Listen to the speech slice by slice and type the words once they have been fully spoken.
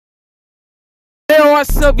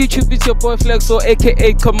What's up YouTube, it's your boy Flexo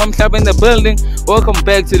aka Come Club in the building. Welcome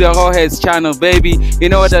back to the Rawheads channel, baby. You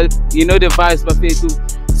know the vibes,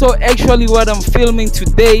 Bafetu. So actually what I'm filming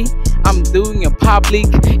today, I'm doing a public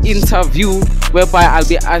interview whereby I'll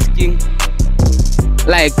be asking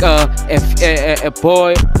like a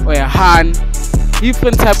boy or a han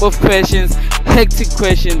different type of questions, hectic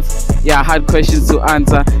questions, yeah, hard questions to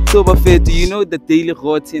answer. So Bafetu, you know the daily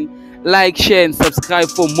routine. Like, share and subscribe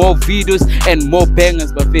for more videos and more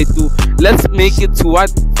bangers, Bafetu. Let's make it to what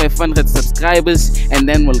 500 subscribers and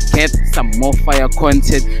then we'll get some more fire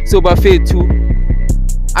content. So Bafetu,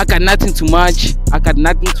 I got nothing too much, I got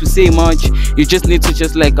nothing to say much. You just need to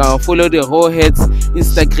follow the Rawheads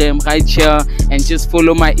Instagram right here and just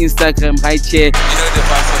follow my Instagram right here. You know the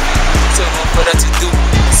vibes. So no further to do,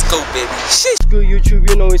 let's go, baby. Sheesh. Good YouTube,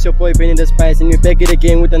 you know it's your boy Benny the Spice, and we're back it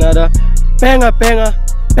again with another banger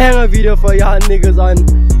video for y'all niggas on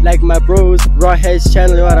like my bros Rawheads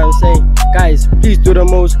channel. You know what I'm saying? Guys, please do the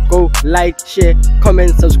most. Go like, share,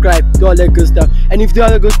 comment, subscribe, do all that good stuff. And if you do all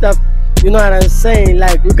the good stuff, you know what I'm saying,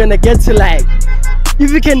 like we're gonna get to like,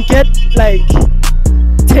 if we can get like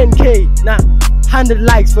 10k, 100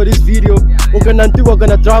 likes for this video, we're gonna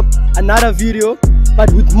drop another video but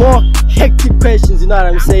with more hectic questions. You know what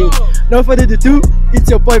I'm saying? No further ado, it's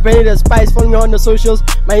your boy Benny the Spice. Follow me on the socials.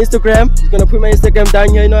 My Instagram, I'm gonna put my Instagram down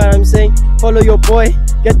here. You know what I'm saying? Follow your boy,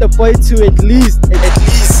 get the boy to at least 300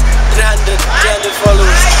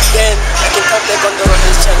 followers. Then I can come back on the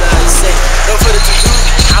Rawheads channel and say, no further ado,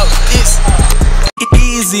 out this.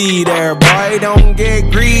 Easy there, boy, don't get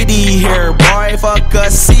greedy here, boy. Fuck a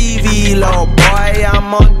CV, low boy.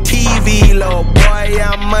 I'm on TV, low boy.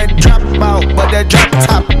 I'm a dropout, but the drop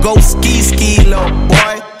top go ski, low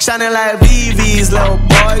boy. Shining like VV's, low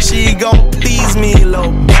boy. She gon' please me,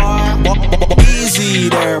 low boy. Easy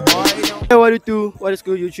there, boy. Hey, what it do? What is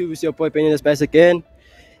good, YouTube? It's your boy Benny the Spice again.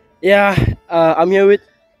 Yeah, I'm here with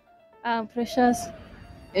Precious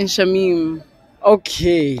and Shamim.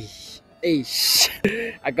 Okay. Hey,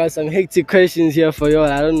 I got some hectic questions here for y'all.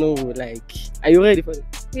 I don't know, like, are you ready for it?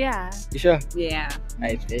 Yeah. You sure? Yeah.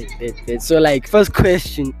 Right. So, like, first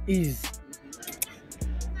question is,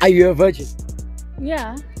 are you a virgin?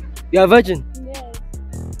 Yeah. You're a virgin? Yes.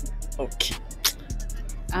 Okay.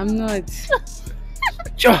 I'm not.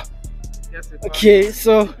 Sure. Okay,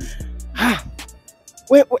 so,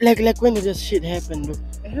 when did this shit happen, though?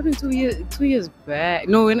 It happened 2 years back.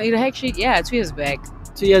 No, it actually, yeah, 2 years back.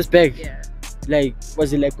 2 years back? Yeah. Like,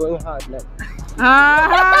 was it like going hard? Like,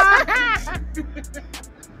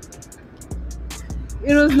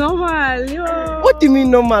 it was normal, yo. what do you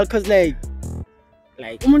mean normal? Cause like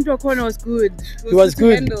Umuntu Corner was good. He was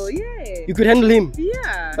good. Handle. Yeah. You could handle him.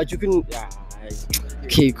 Yeah. But you couldn't. Yeah.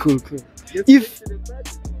 Okay, cool.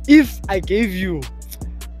 If I gave you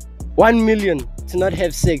 1 million to not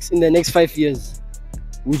have sex in the next 5 years,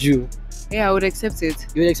 would you? Yeah, I would accept it.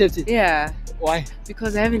 You would accept it? Yeah. Why?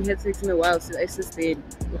 Because I haven't had sex in a while since then.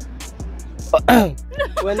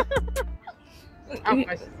 When? I'm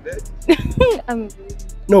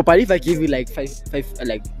No, but if I give you like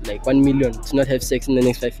like 1 million to not have sex in the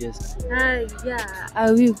next 5 years, yeah,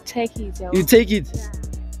 I will take it. you take it? Yeah.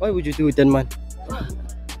 What would you do with that man?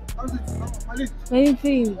 Many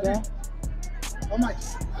things, yeah. How much?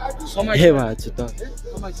 Hey, what you thought?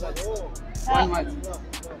 How much? 1 month.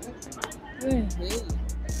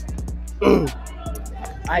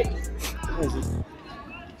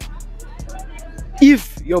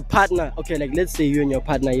 If your partner, okay, like let's say you and your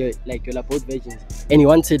partner, you're both virgins, and you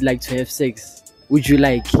wanted like to have sex, would you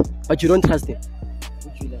like? But you don't trust him.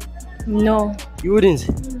 Would you like? No. You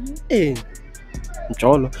wouldn't. Hey,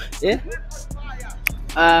 Jolo. Yeah.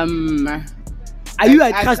 Are you?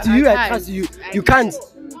 I trust you. I trust you. You can't.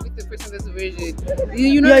 With the person that's a virgin,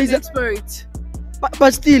 you know, he's expert.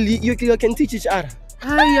 But still, you can teach each other.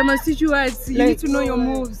 Hi, I must teach you words. You Like- need to know your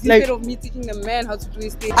moves like- instead of me teaching the man how to do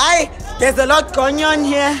his thing. Hi, there's a lot going on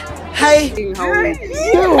here. Hi. How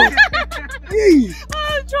Yo, hey,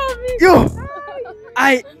 yo,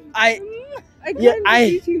 I I can't Yeah,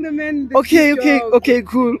 be teaching the man. The okay,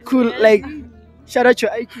 cool. Like, shout out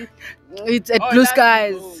your IG. It's at Blue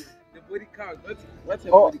Skies. The body count. What's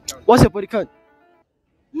your body count? What's your body count?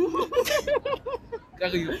 You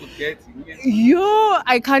forgetting. Yo,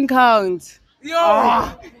 I can't count.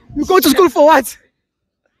 Yo! You go to school for what?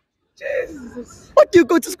 Jesus! What do you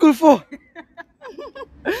go to school for?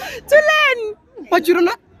 To learn. But you don't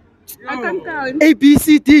know I can't count. A, B,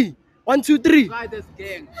 C, D. 1, 2, 3. That's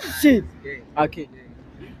gang. Shit. Gang. Okay.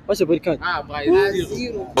 What's your body count? Bro, it's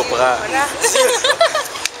zero.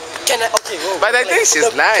 Can I? Okay. Whoa. But I think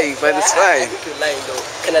she's lying, but it's fine. You're lying though.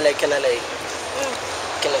 Can I lie? Can I lie?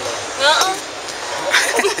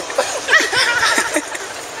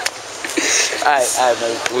 I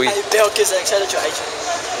my boy. Okay, so excited to IG.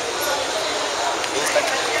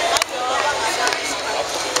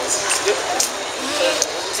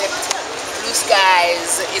 Blue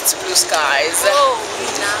skies. It's blue skies. Oh,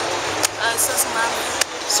 sauce mommy.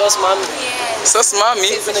 Sauce mommy. Yes. Sus mommy.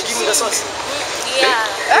 You're gonna give me the sauce. Yeah.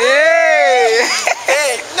 Hey!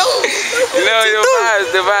 Hey, no. No,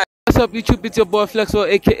 the vibes. What's up, YouTube? It's your boy Flexo,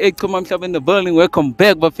 aka Come Club in the building. Welcome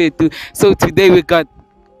back, Bafetu. So today we got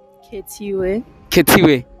Ketiwe.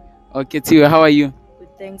 Ketiwe. Oh, Ketiwe, how are you?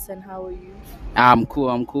 Good, thanks, and how are you? I'm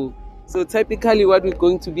cool. So typically what we're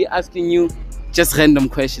going to be asking you, just random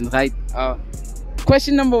questions, right?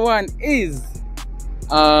 Question number 1 is,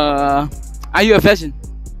 are you a virgin?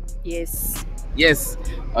 Yes. Yes.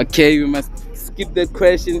 Okay, we must skip that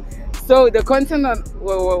question. So the content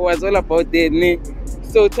was all about that. Ne?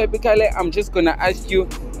 So typically I'm just gonna ask you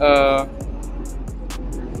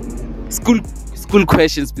school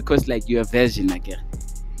questions because like you're a virgin, I guess.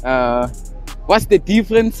 What's the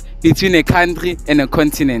difference between a country and a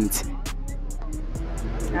continent?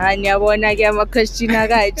 Ngiyabona ke ama-question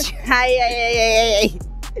akaje. Hayi.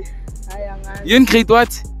 You in grade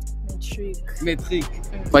what? Matric.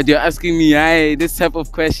 But you're asking me this type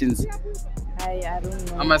of questions. I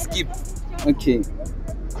don't know. I must skip. Okay.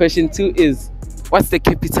 Question 2 is, what's the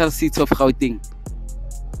capital city of Gauteng?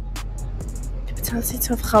 Capital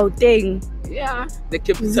city of Gauteng. Yeah. The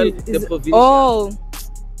capital, the provincial. Oh,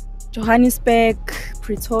 Johannesburg,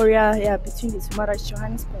 Pretoria. Yeah, between the two, Mara,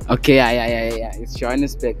 Johannesburg. Okay, yeah. It's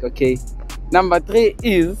Johannesburg. Okay. Number 3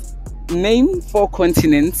 is, name 4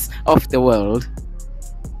 continents of the world.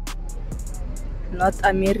 North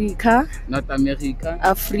America, North America,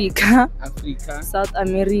 Africa, South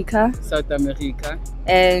America,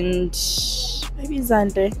 and maybe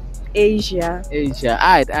Zande, Asia.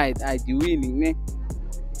 Aight, you winning, ne?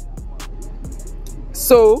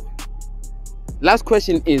 So, last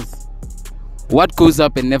question is, what goes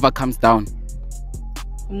up and never comes down?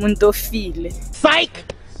 Umuntu ofile. Psych!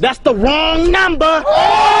 That's the wrong number!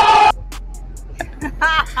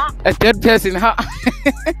 A third person, huh?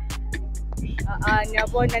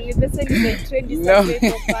 Ngiyabona nibese ngibe-trendy No.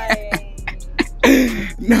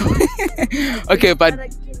 No. Okay, but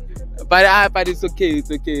it's okay.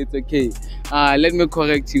 Let me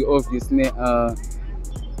correct you, obviously.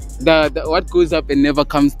 The what goes up and never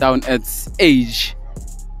comes down, it's age.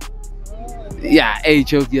 Yeah,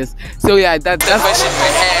 age, obvious. So yeah, that's the question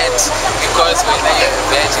we had, because when you're a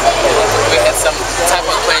virgin, we had some type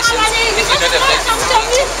of questions. If you're not a virgin, we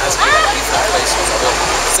need to ask you different questions.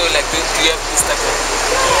 So like, do you have Instagram?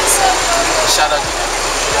 Shout out.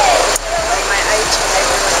 My IG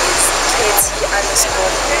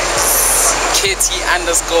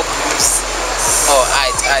KT_Bruce. Oh,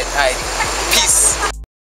 aight. Peace.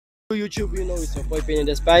 YouTube, you know it's your boy Benny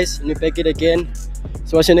the Spice, and we're back it again.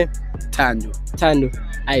 So what's your name? Tando.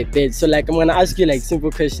 I bet. So like I'm gonna ask you like simple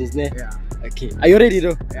questions, ne? Yeah. Okay. Are you ready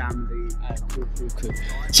though? Yeah, I'm ready. Cool.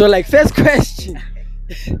 So like first question.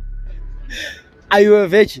 Are you a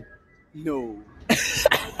virgin? No.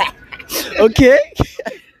 Okay.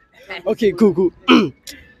 Okay, cool.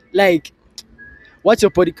 Like, what's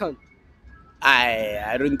your body count?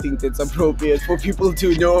 I don't think that's appropriate for people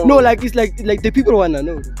to know. No, like it's like the people wanna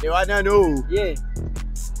know. They wanna know. Yeah.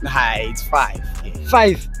 Nah, it's 5. Yeah.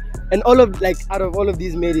 5. And all of like out of all of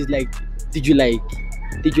these ladies, like, did you hit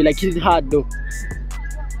it hard though?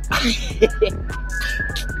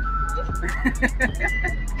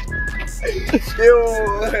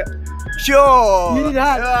 Sure. You hit it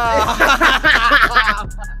hard.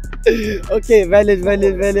 Okay, valid.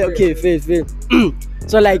 Okay, fair.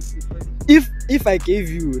 So like, if I gave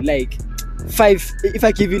you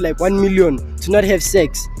like 1 million to not have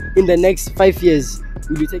sex in the next 5 years,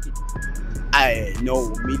 will you take it? I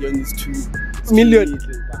know, million is too. Million.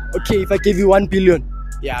 Okay, if I gave you 1 billion,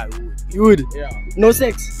 Yeah, I would. you would. Yeah. No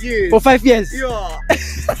sex Yes. for 5 years. Yeah.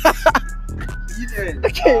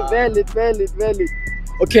 Okay, valid.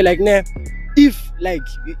 Okay, like nah, if like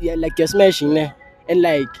you're smashing nah, and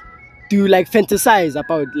like, do you like fantasize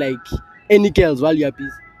about like any girls while you're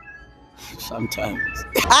busy? Sometimes.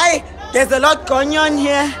 Hi, there's a lot going on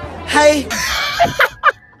here. Hi.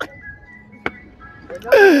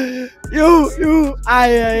 Yo,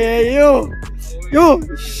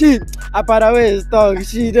 shit. Aparawe talk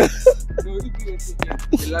shit.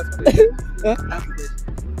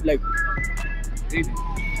 Like,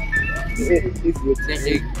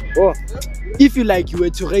 if you like, you were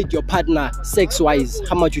to rate your partner sex-wise,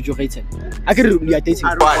 how much would you rate it? I could you are dating.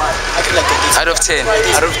 Out of 10. Out of 10.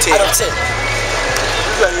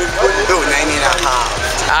 No,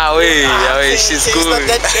 9.5. Wait, she's It's good. not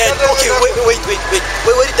that bad. Okay, wait.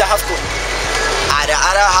 Where did the half go? the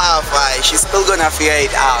other half, she's still gonna figure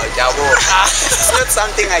it out. It's not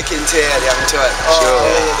something I can tell, I'm sure.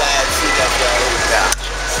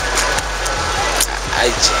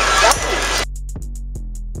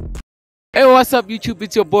 Hey, what's up, YouTube?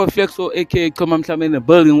 It's your boy Flexo, aka Come I'm in the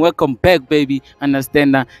building. Welcome back, baby.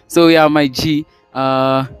 Understand that? So yeah, my G.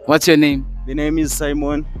 What's your name? The name is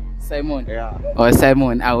Simon. Simon. Yeah. Oh,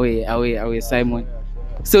 Simon. Away, Simon.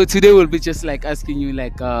 So today we'll be just like asking you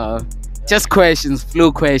like just questions,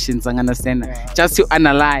 flow questions. I understand that. Just to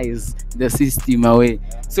analyze the system away.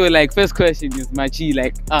 So like first question is my G.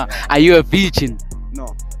 Like, are you a virgin?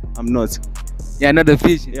 No, I'm not. You're not a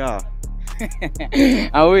virgin. Yeah.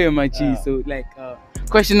 Away, my G. Yeah. So like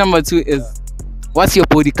question number 2 is what's your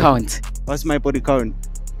body count? What's my body count?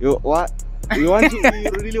 You what? You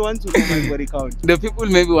really want to know my body count? The people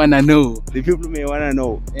maybe wanna know. The people may wanna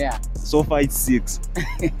know. Yeah. So far it's 6.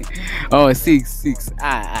 Oh, 6.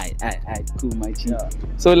 Cool, my G. Yeah.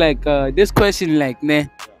 So like this question, like, nah,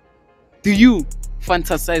 do you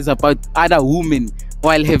fantasize about other women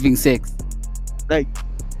while having sex? Like,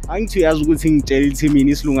 angiyazi ukuthi ngitshela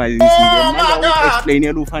ithimini isilunga lesi manje explain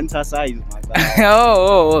you fantasize manje.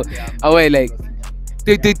 Oh. Away, like,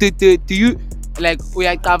 do you like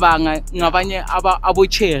uyacabanga ngabanye abo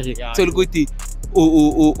cherry so ukuthi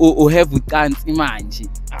o have ucansi manje?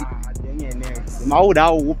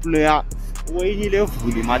 Mawudawo uplayer wenye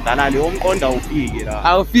level madala le omqonda ufike la.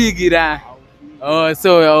 Awufiki la. Oh,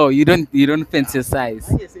 so you don't fantasize.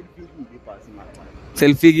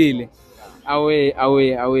 Selfikile. Away.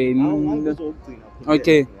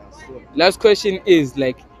 Okay. Last question is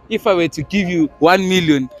like, if I were to give you 1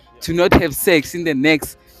 million to not have sex in the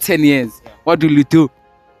next 10 years, what will you do?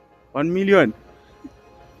 1 million.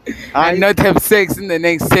 And not have sex in the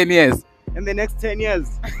next 10 years. In the next 10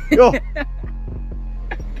 years. Yo.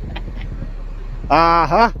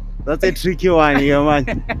 That's a tricky one here,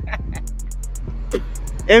 man.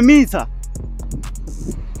 A meter.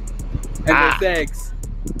 And the sex.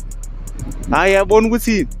 I have one with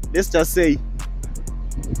it. Let's just say,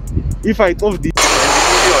 if I thought this.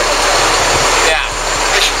 Yeah.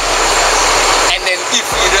 And then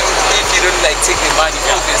if you don't like take the money,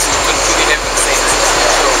 obviously you continue having sex.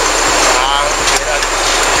 So,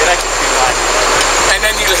 better keep the money. and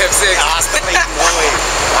then you'll have sex. No way.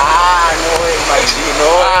 No way, my G. No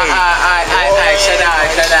way. Shut up.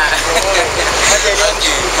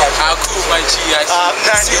 Cool, my G.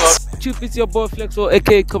 It's your boy Flexo,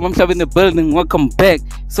 aka Come I'm in the building. Welcome back.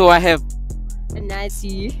 So I have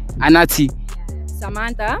Anati,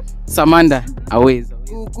 Samantha, away,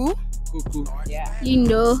 Ugu. Kuku,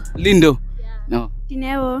 Lindo. no,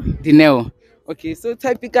 Dineo. Dineo. Okay, so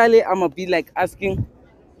typically I'm gonna be like asking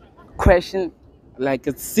question, like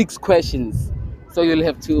it's 6 questions. So you'll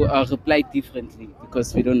have to reply differently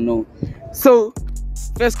because we don't know. So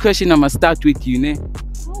first question, I'm gonna start with you, ne?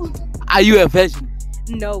 Are you a virgin?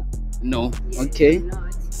 No. Okay.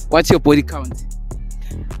 What's your body count?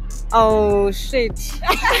 Oh shit.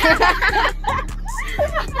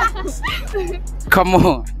 Come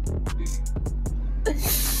on.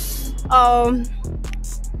 Oh,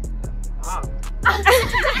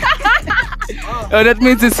 that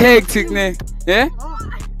means it's hectic, ne? Yeah?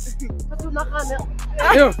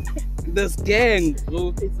 Yo, this gang,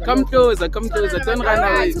 bro. Come closer. Don't run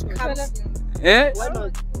away. Yeah?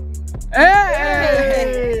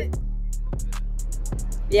 Hey!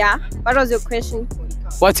 Yeah. What was your question?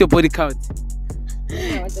 What's your body count?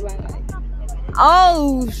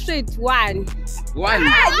 Oh shit, 1. 1.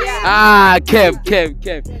 Yeah. Kev.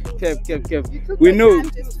 We know.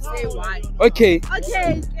 Just to say 1. Okay.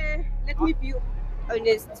 Okay. Let me be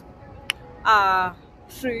honest.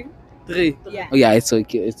 3. 3. Yeah. Oh yeah, it's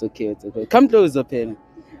okay. Come closer, pen.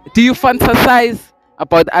 Do you fantasize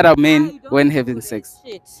about other men when having sex?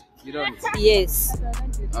 Shit. You don't. Yes.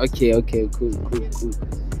 Okay, cool.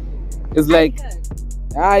 It's like,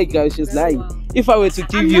 hi guys, she's lying. If I were to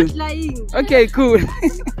give you, Not lying. okay, cool.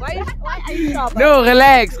 Why are you sure? No,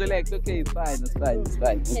 relax. Okay, it's fine.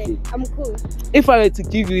 Okay. I'm cool. If I were to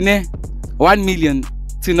give you 1 million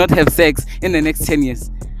to not have sex in the next 10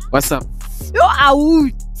 years, what's up? I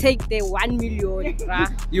would take the 1 million.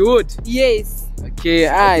 Bruh. You would? Yes. Okay,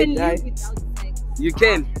 I can alright. live without sex. You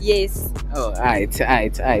can? Yes. Oh, alright.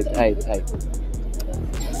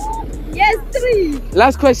 Yes, 3.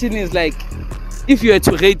 Last question is like, if you were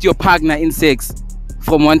to rate your partner in sex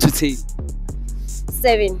from 1 to 10.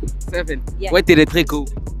 7. 7. Yeah. Where did the 3 go?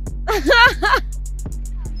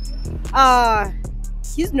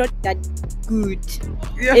 He's not that good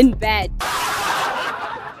Yeah. and bad.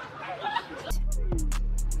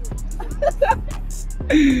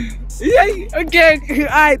 Yay! Okay.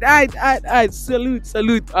 Alright.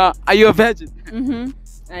 Salute. Are you a virgin?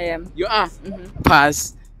 I am. You are.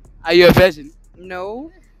 Pass. Are you a virgin?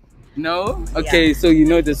 No. No. Okay. So you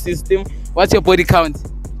know the system. What's your body count?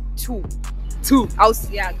 2. 2. I'll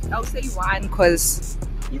say 1 because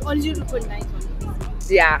You only recognize one.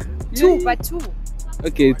 yeah. 2, but 2.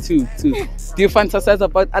 Okay. 2. Do you fantasize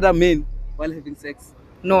about other men while having sex?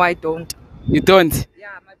 No, I don't. You don't.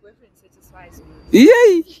 Yeah, my boyfriend satisfies me.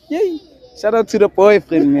 Yay! Shout out to the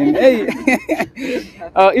boyfriend, man. Hey.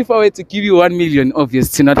 If I were to give you 1 million, obvious,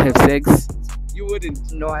 to not have sex, you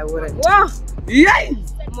wouldn't. No, I wouldn't. Wow. Yay!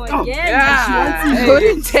 More again. Yeah. She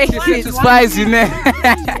wouldn't take She it. satisfies you, ne?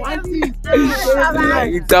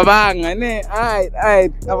 Ngicabanga, ne?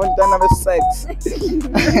 Alright. Abantwana besex.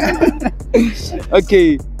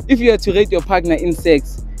 Okay. If you had to rate your partner in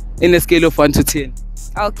sex in a scale of 1 to 10.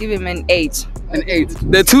 I'll give him an 8. An 8.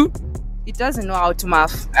 The 2? He doesn't know how to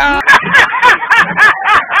muff.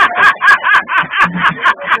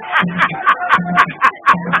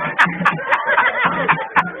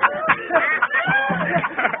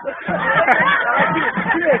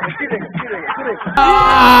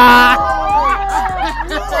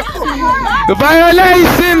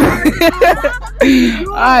 Violation!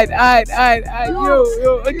 Alright.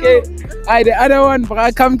 Yo, okay. Alright, the other one,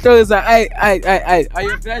 bro, come closer. Are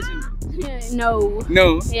you a virgin? No.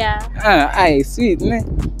 No? Yeah. Aye, sweet, ne?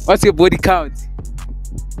 What's your body count?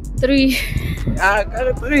 3.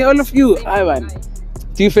 3, all of you. Aye, man.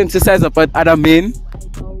 Do you fantasize about other men? I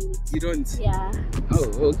don't. You don't? Yeah.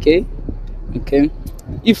 Oh, okay.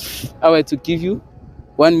 If I were to give you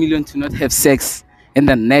 1 million to not have sex in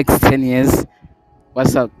the next 10 years,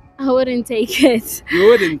 what's up? I wouldn't take it. You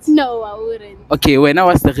wouldn't? No, I wouldn't. Okay, well, now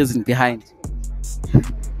what's the reason behind?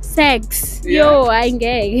 Sex. Yeah. Yo, I'm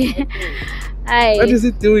gay. What is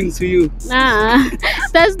it doing to you? Nah,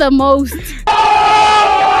 that's the most.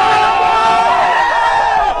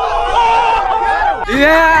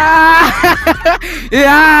 Yeah.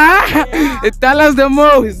 Tell us the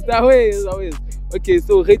most. Always. Okay,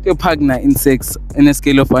 so rate your partner in sex in a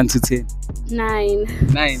scale of 1 to 10. 9.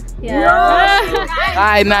 9. Yeah.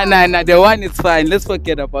 Aye, nah. The 1 is fine. Let's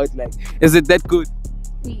forget about is it that good?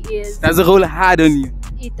 It is. Does it roll hard on you?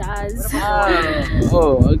 It does.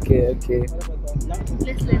 Oh, okay.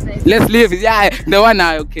 Let's leave it. Let's leave it. Yeah, the one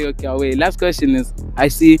now. Okay. Wait. Last question is, I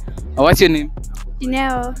see. What's your name?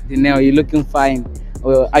 Dineo, you're looking fine.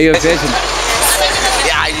 Are you a virgin?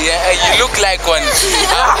 Yeah, you look like one.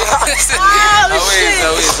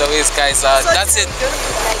 Always, guys. That's it.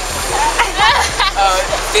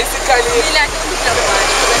 Basically,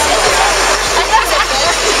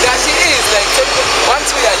 yeah, she is like once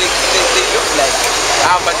we are they look like,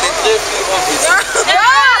 but they drive you obvious.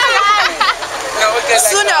 No, okay,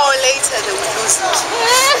 Sooner or later they will lose it.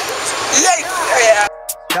 Yeah.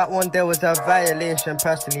 That one there was a violation.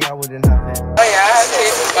 Personally, I wouldn't have it. Oh yeah, okay.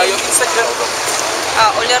 Your Instagram?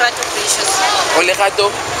 Olerato Precious. Olerato?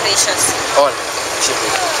 Precious. All.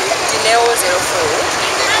 Dineo 04.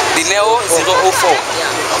 Dineo 004. Yeah.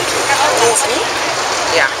 Okay.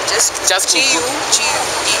 Yeah, just G-U-E.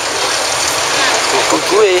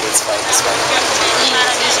 It's fine.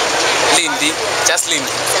 Lindy, just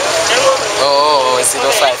Lindy. Oh,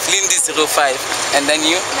 05. Lindy 05. And then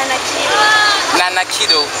you? Nana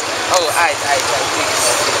Kido. Oh, I.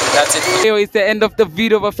 That's it. It's the end of the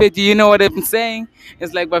video, Buffet. You know what I'm saying?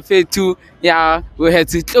 It's like Buffet 2. Yeah, we had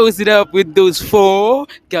to close it up with those 4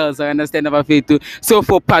 girls. I understand Buffet 2. So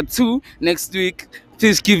for part 2 next week,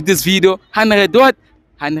 please give this video 100 what?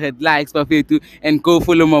 100 likes, Buffet 2, and go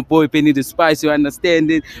follow my boy Penny the Spice. You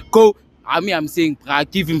understand it? Go. I'm saying,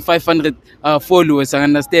 give him 500 followers. I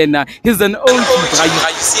understand that. He's an OG. You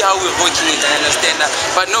see how we're working it. I understand that.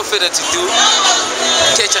 But no further to do.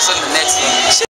 Catch us on the next one.